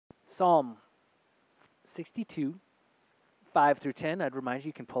Psalm 62, 5 through 10. I'd remind you,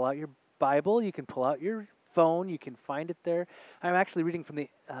 you can pull out your Bible, you can pull out your phone, you can find it there. I'm actually reading from the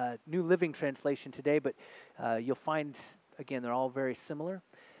New Living Translation today, but you'll find, again, they're all very similar.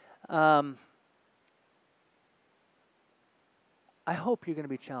 I hope you're going to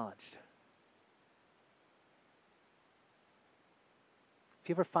be challenged. If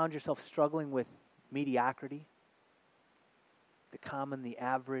you ever found yourself struggling with mediocrity, the common, the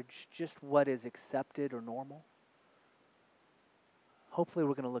average, just what is accepted or normal, hopefully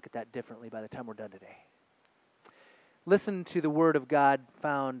we're going to look at that differently by the time we're done today. Listen to the word of God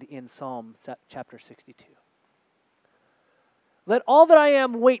found in Psalm chapter 62. Let all that I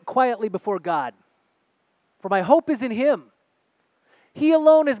am wait quietly before God, for my hope is in Him. He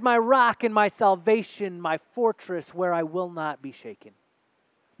alone is my rock and my salvation, my fortress where I will not be shaken.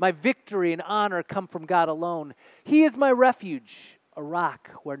 My victory and honor come from God alone. He is my refuge, a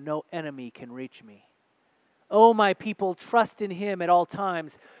rock where no enemy can reach me. O my people, trust in Him at all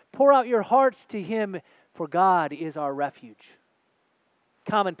times. Pour out your hearts to Him, for God is our refuge.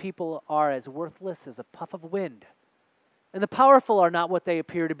 Common people are as worthless as a puff of wind, and the powerful are not what they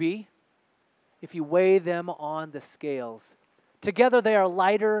appear to be. If you weigh them on the scales, together they are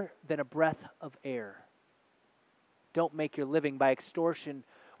lighter than a breath of air. Don't make your living by extortion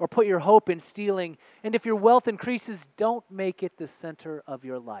or put your hope in stealing. And if your wealth increases, don't make it the center of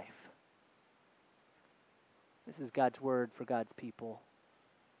your life. This is God's word for God's people.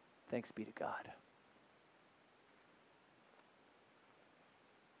 Thanks be to God.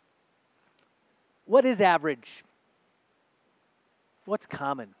 What is average? What's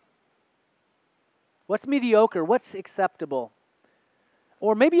common? What's mediocre? What's acceptable?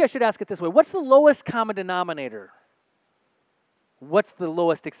 Or maybe I should ask it this way. What's the lowest common denominator? What's the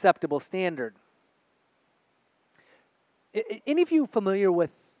lowest acceptable standard? Any of you familiar with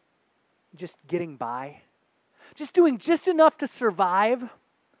just getting by? Just doing just enough to survive?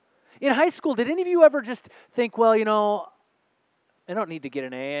 In high school, did any of you ever just think, well, you know, I don't need to get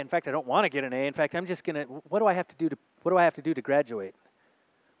an A. In fact, I don't want to get an A. In fact, I'm just going to, what do I have to do to graduate?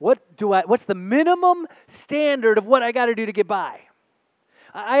 What's the minimum standard of what I got to do to get by?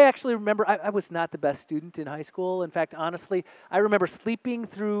 I actually remember I was not the best student in high school. In fact, honestly, I remember sleeping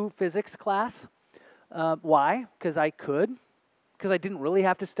through physics class. Why? Because I could. Because I didn't really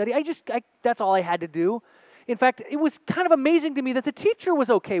have to study. That's all I had to do. In fact, it was kind of amazing to me that the teacher was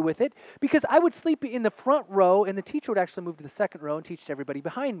okay with it, because I would sleep in the front row and the teacher would actually move to the second row and teach to everybody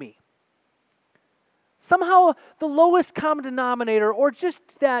behind me. Somehow the lowest common denominator, or just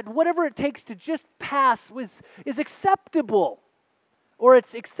that whatever it takes to just pass, is acceptable. Or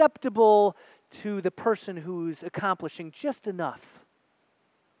it's acceptable to the person who's accomplishing just enough.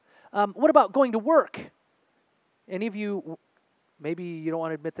 What about going to work? Any of you, maybe you don't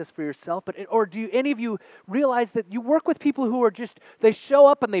want to admit this for yourself, or do any of you realize that you work with people who are just, they show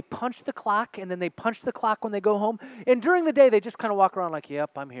up and they punch the clock, and then they punch the clock when they go home, and during the day they just kind of walk around like,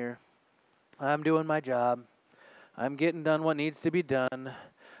 yep, I'm here. I'm doing my job. I'm getting done what needs to be done.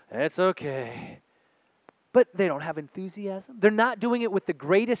 It's okay. But they don't have enthusiasm. They're not doing it with the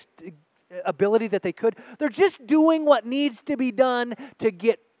greatest ability that they could. They're just doing what needs to be done to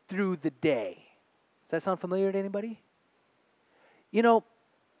get through the day. Does that sound familiar to anybody? You know,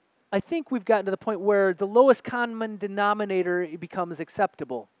 I think we've gotten to the point where the lowest common denominator becomes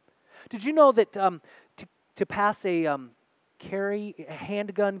acceptable. Did you know that to pass a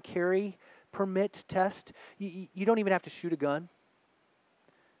handgun carry permit test, you don't even have to shoot a gun?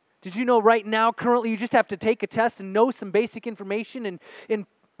 Did you know right now, currently, you just have to take a test and know some basic information and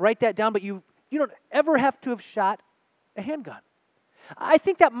write that down, but you don't ever have to have shot a handgun. I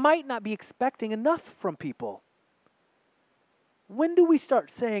think that might not be expecting enough from people. When do we start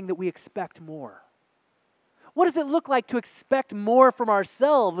saying that we expect more? What does it look like to expect more from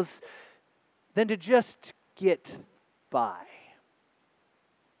ourselves than to just get by?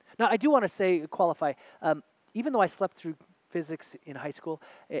 Now, I do want to qualify, even though I slept through physics in high school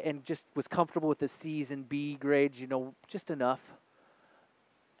and just was comfortable with the C's and B grades, just enough.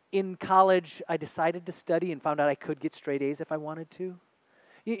 In college, I decided to study and found out I could get straight A's if I wanted to.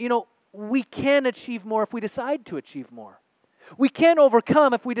 We can achieve more if we decide to achieve more. We can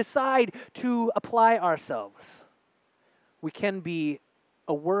overcome if we decide to apply ourselves. We can be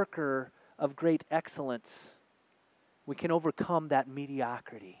a worker of great excellence. We can overcome that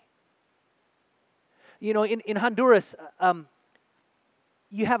mediocrity. In Honduras,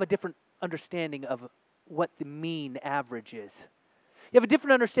 you have a different understanding of what the mean average is. You have a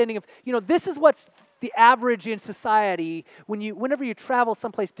different understanding of, this is what's the average in society. Whenever you travel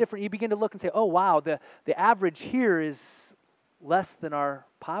someplace different, you begin to look and say, oh, wow, the average here is less than our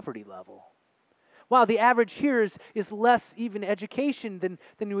poverty level. Wow, the average here is less even education than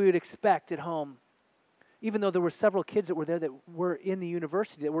we would expect at home. Even though there were several kids that were there that were in the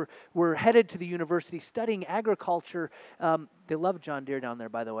university, that were headed to the university studying agriculture. They love John Deere down there,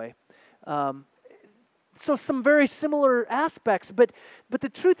 by the way. So some very similar aspects, but the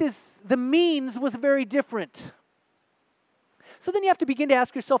truth is the means was very different. So then you have to begin to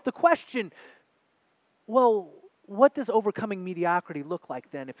ask yourself the question, well, what does overcoming mediocrity look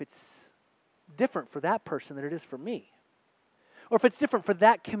like then if it's different for that person than it is for me? Or if it's different for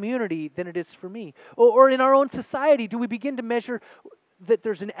that community than it is for me? Or in our own society, do we begin to measure that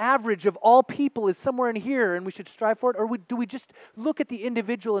there's an average of all people is somewhere in here and we should strive for it? Or do we just look at the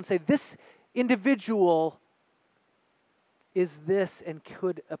individual and say, this individual is this and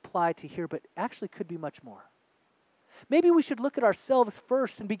could apply to here, but actually could be much more? Maybe we should look at ourselves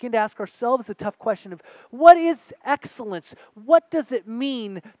first and begin to ask ourselves the tough question of, what is excellence? What does it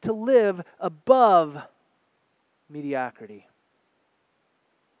mean to live above mediocrity?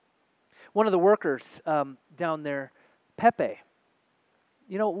 One of the workers down there, Pepe,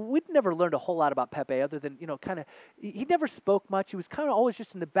 we'd never learned a whole lot about Pepe other than, he never spoke much. He was kind of always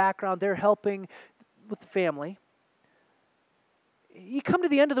just in the background there helping with the family. You come to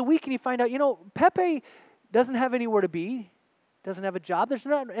the end of the week and you find out, Pepe doesn't have anywhere to be, doesn't have a job. There's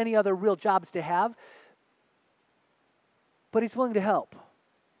not any other real jobs to have, but he's willing to help.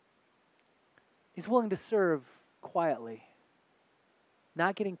 He's willing to serve quietly,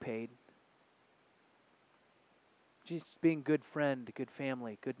 not getting paid, just being a good friend, good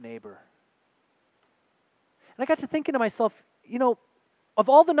family, good neighbor. And I got to thinking to myself, of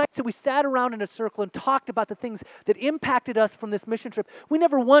all the nights that we sat around in a circle and talked about the things that impacted us from this mission trip, we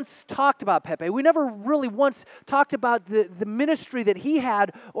never once talked about Pepe. We never really once talked about the ministry that he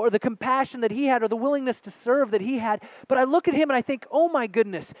had, or the compassion that he had, or the willingness to serve that he had. But I look at him and I think, oh my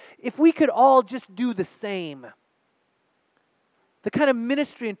goodness, if we could all just do the same, the kind of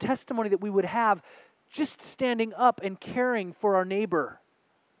ministry and testimony that we would have just standing up and caring for our neighbor.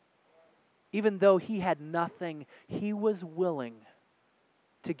 Even though he had nothing, he was willing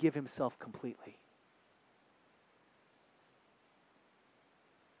to give himself completely.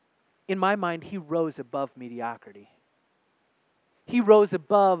 In my mind, he rose above mediocrity. He rose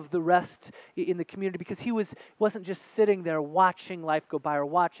above the rest in the community because he wasn't just sitting there watching life go by or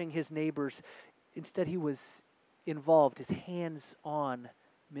watching his neighbors. Instead, he was involved, his hands-on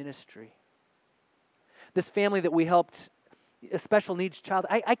ministry. This family that we helped, a special needs child,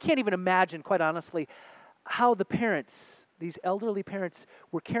 I can't even imagine, quite honestly, how the parents, these elderly parents,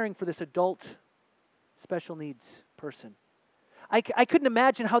 were caring for this adult special needs person. I couldn't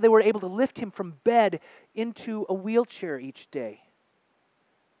imagine how they were able to lift him from bed into a wheelchair each day.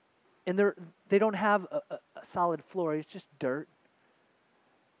 And they don't have a solid floor, it's just dirt.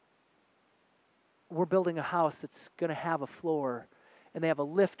 We're building a house that's going to have a floor, and they have a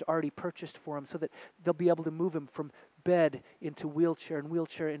lift already purchased for him so that they'll be able to move him from bed into wheelchair and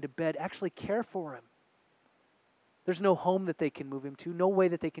wheelchair into bed, actually care for him. There's no home that they can move him to, no way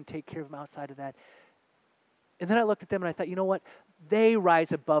that they can take care of him outside of that. And then I looked at them and I thought, you know what? They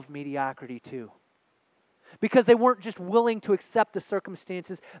rise above mediocrity too. Because they weren't just willing to accept the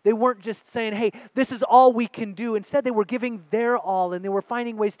circumstances. They weren't just saying, hey, this is all we can do. Instead, they were giving their all, and they were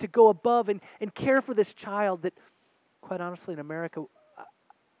finding ways to go above and care for this child that, quite honestly, in America,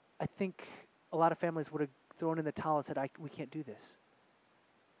 I think a lot of families would have thrown in the towel and said, we can't do this.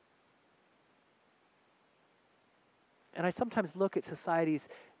 And I sometimes look at societies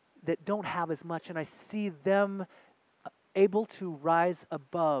that don't have as much, and I see them able to rise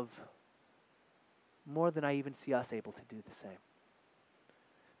above more than I even see us able to do the same.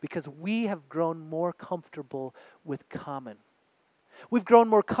 Because we have grown more comfortable with common. We've grown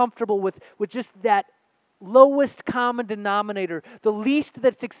more comfortable with just that lowest common denominator, the least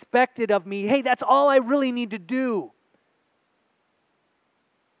that's expected of me. Hey, that's all I really need to do.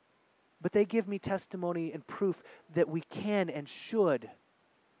 But they give me testimony and proof that we can and should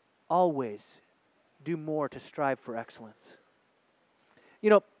always do more to strive for excellence.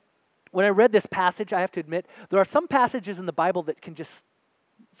 When I read this passage, I have to admit, there are some passages in the Bible that can just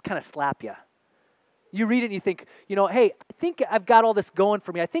kind of slap you. You read it and you think, hey, I think I've got all this going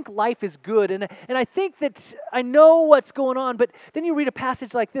for me. I think life is good, and I think that I know what's going on. But then you read a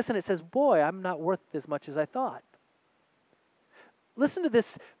passage like this and it says, boy, I'm not worth as much as I thought. Listen to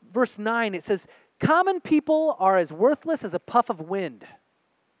this, verse 9. It says, common people are as worthless as a puff of wind.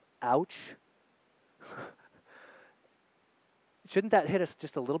 Ouch. Shouldn't that hit us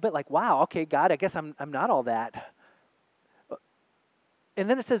just a little bit? Like, wow, okay, God, I guess I'm not all that. And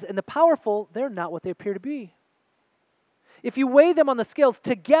then it says, and the powerful, they're not what they appear to be. If you weigh them on the scales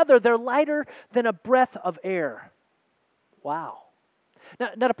together, they're lighter than a breath of air. Wow.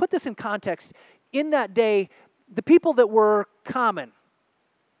 Now to put this in context, in that day, the people that were common,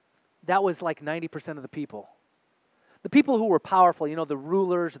 that was like 90% of the people. The people who were powerful, the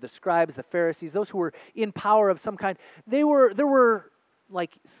rulers, the scribes, the Pharisees, those who were in power of some kind, there were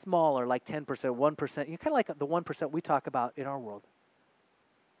like smaller, like 10%, 1%, kind of like the 1% we talk about in our world.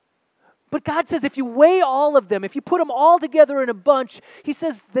 But God says if you weigh all of them, if you put them all together in a bunch, He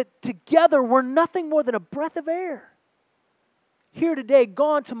says that together we're nothing more than a breath of air. Here today,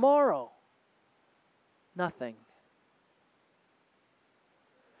 gone tomorrow. Nothing.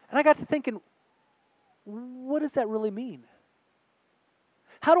 And I got to thinking, what does that really mean?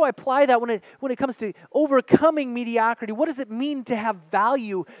 How do I apply that when it comes to overcoming mediocrity? What does it mean to have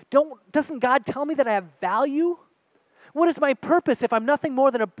value? Doesn't God tell me that I have value? What is my purpose if I'm nothing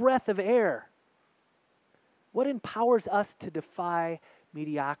more than a breath of air? What empowers us to defy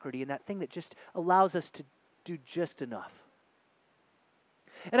mediocrity and that thing that just allows us to do just enough?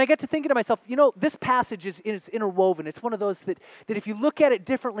 And I get to thinking to myself, this passage is interwoven. It's one of those that if you look at it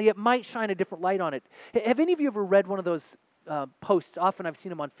differently, it might shine a different light on it. Have any of you ever read one of those posts? Often I've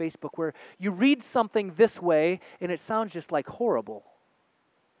seen them on Facebook where you read something this way and it sounds just like horrible.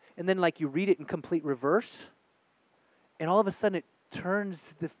 And then like you read it in complete reverse and all of a sudden it turns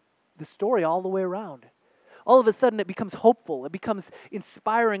the story all the way around. All of a sudden it becomes hopeful. It becomes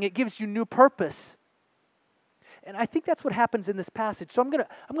inspiring. It gives you new purpose. And I think that's what happens in this passage. So I'm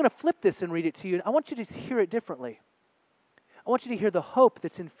gonna flip this and read it to you. And I want you to hear it differently. I want you to hear the hope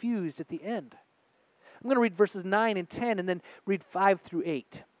that's infused at the end. I'm going to read verses 9 and 10 and then read 5 through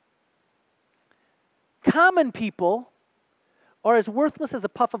 8. Common people are as worthless as a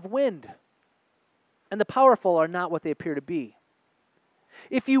puff of wind, and the powerful are not what they appear to be.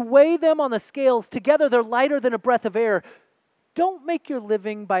 If you weigh them on the scales, together they're lighter than a breath of air. Don't make your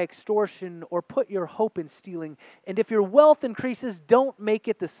living by extortion or put your hope in stealing. And if your wealth increases, don't make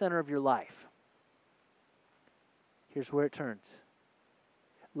it the center of your life. Here's where it turns.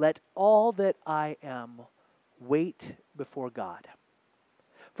 Let all that I am wait before God.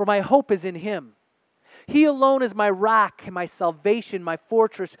 For my hope is in Him. He alone is my rock and my salvation, my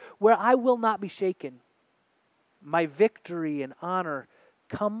fortress, where I will not be shaken. My victory and honor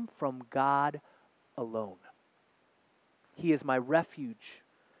come from God alone. He is my refuge,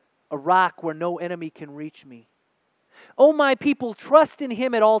 a rock where no enemy can reach me. O my people, trust in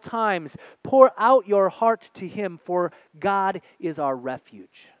Him at all times. Pour out your heart to Him, for God is our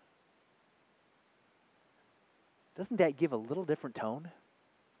refuge. Doesn't that give a little different tone?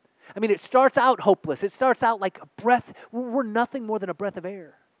 I mean, it starts out hopeless. It starts out like a breath. We're nothing more than a breath of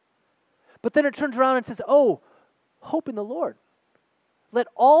air. But then it turns around and says, oh, hope in the Lord. Let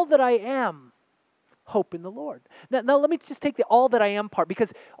all that I am hope in the Lord. Now let me just take the all that I am part,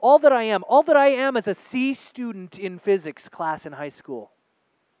 because all that I am is a C student in physics class in high school.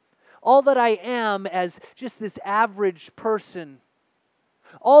 All that I am as just this average person.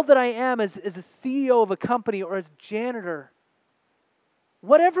 All that I am as a CEO of a company or as janitor.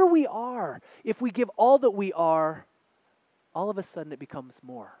 Whatever we are, if we give all that we are, all of a sudden it becomes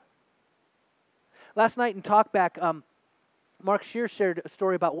more. Last night in Talkback, Mark Shear shared a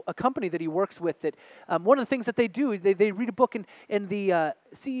story about a company that he works with that one of the things that they do is they read a book and the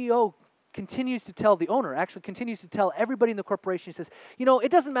CEO continues to tell, the owner actually continues to tell everybody in the corporation, he says,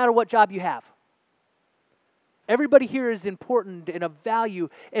 it doesn't matter what job you have. Everybody here is important and of value,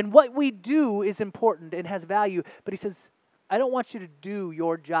 and what we do is important and has value, but he says, I don't want you to do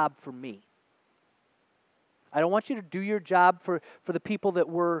your job for me. I don't want you to do your job for the people that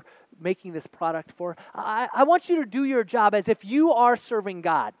we're making this product for. I want you to do your job as if you are serving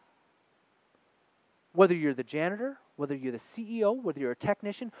God. Whether you're the janitor, whether you're the CEO, whether you're a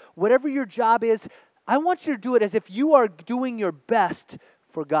technician, whatever your job is, I want you to do it as if you are doing your best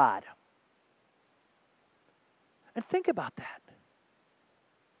for God. And think about that.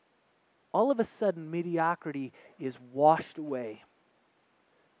 All of a sudden, mediocrity is washed away.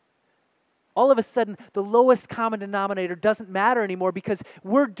 All of a sudden, the lowest common denominator doesn't matter anymore because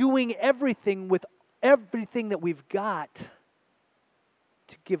we're doing everything with everything that we've got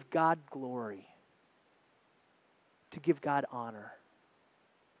to give God glory, to give God honor.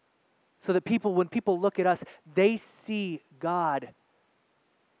 So that when people look at us, they see God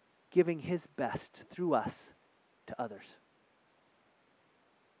giving His best through us to others.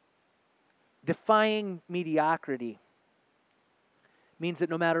 Defying mediocrity means that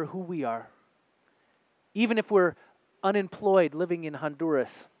no matter who we are, even if we're unemployed living in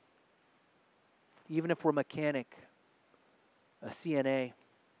Honduras, even if we're a mechanic, a CNA,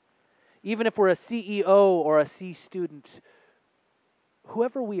 Even if we're a CEO or a C student,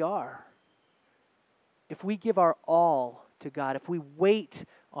 whoever we are, if we give our all to God, if we wait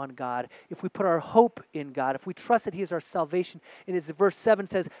on God, if we put our hope in God, if we trust that He is our salvation, and as verse 7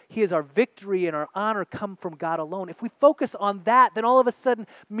 says, He is our victory and our honor come from God alone. If we focus on that, then all of a sudden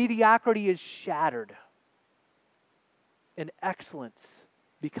mediocrity is shattered and excellence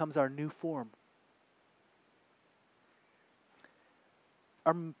becomes our new form.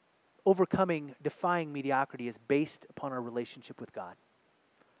 Our overcoming, defying mediocrity is based upon our relationship with God,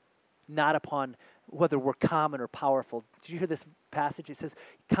 not upon whether we're common or powerful. Did you hear this passage? It says,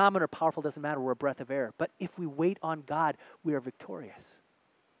 common or powerful doesn't matter, we're a breath of air. But if we wait on God, we are victorious.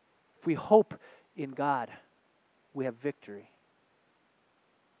 If we hope in God, we have victory.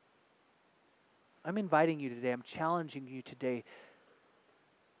 I'm inviting you today, I'm challenging you today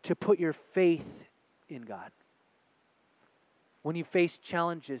to put your faith in God. When you face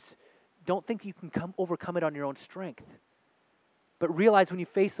challenges, don't think you can overcome it on your own strength. But realize when you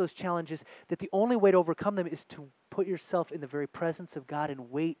face those challenges that the only way to overcome them is to put yourself in the very presence of God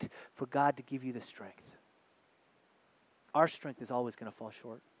and wait for God to give you the strength. Our strength is always going to fall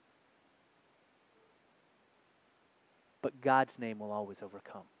short. But God's name will always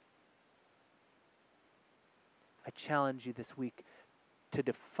overcome. I challenge you this week to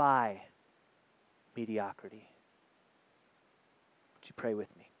defy mediocrity. Would you pray with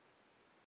me?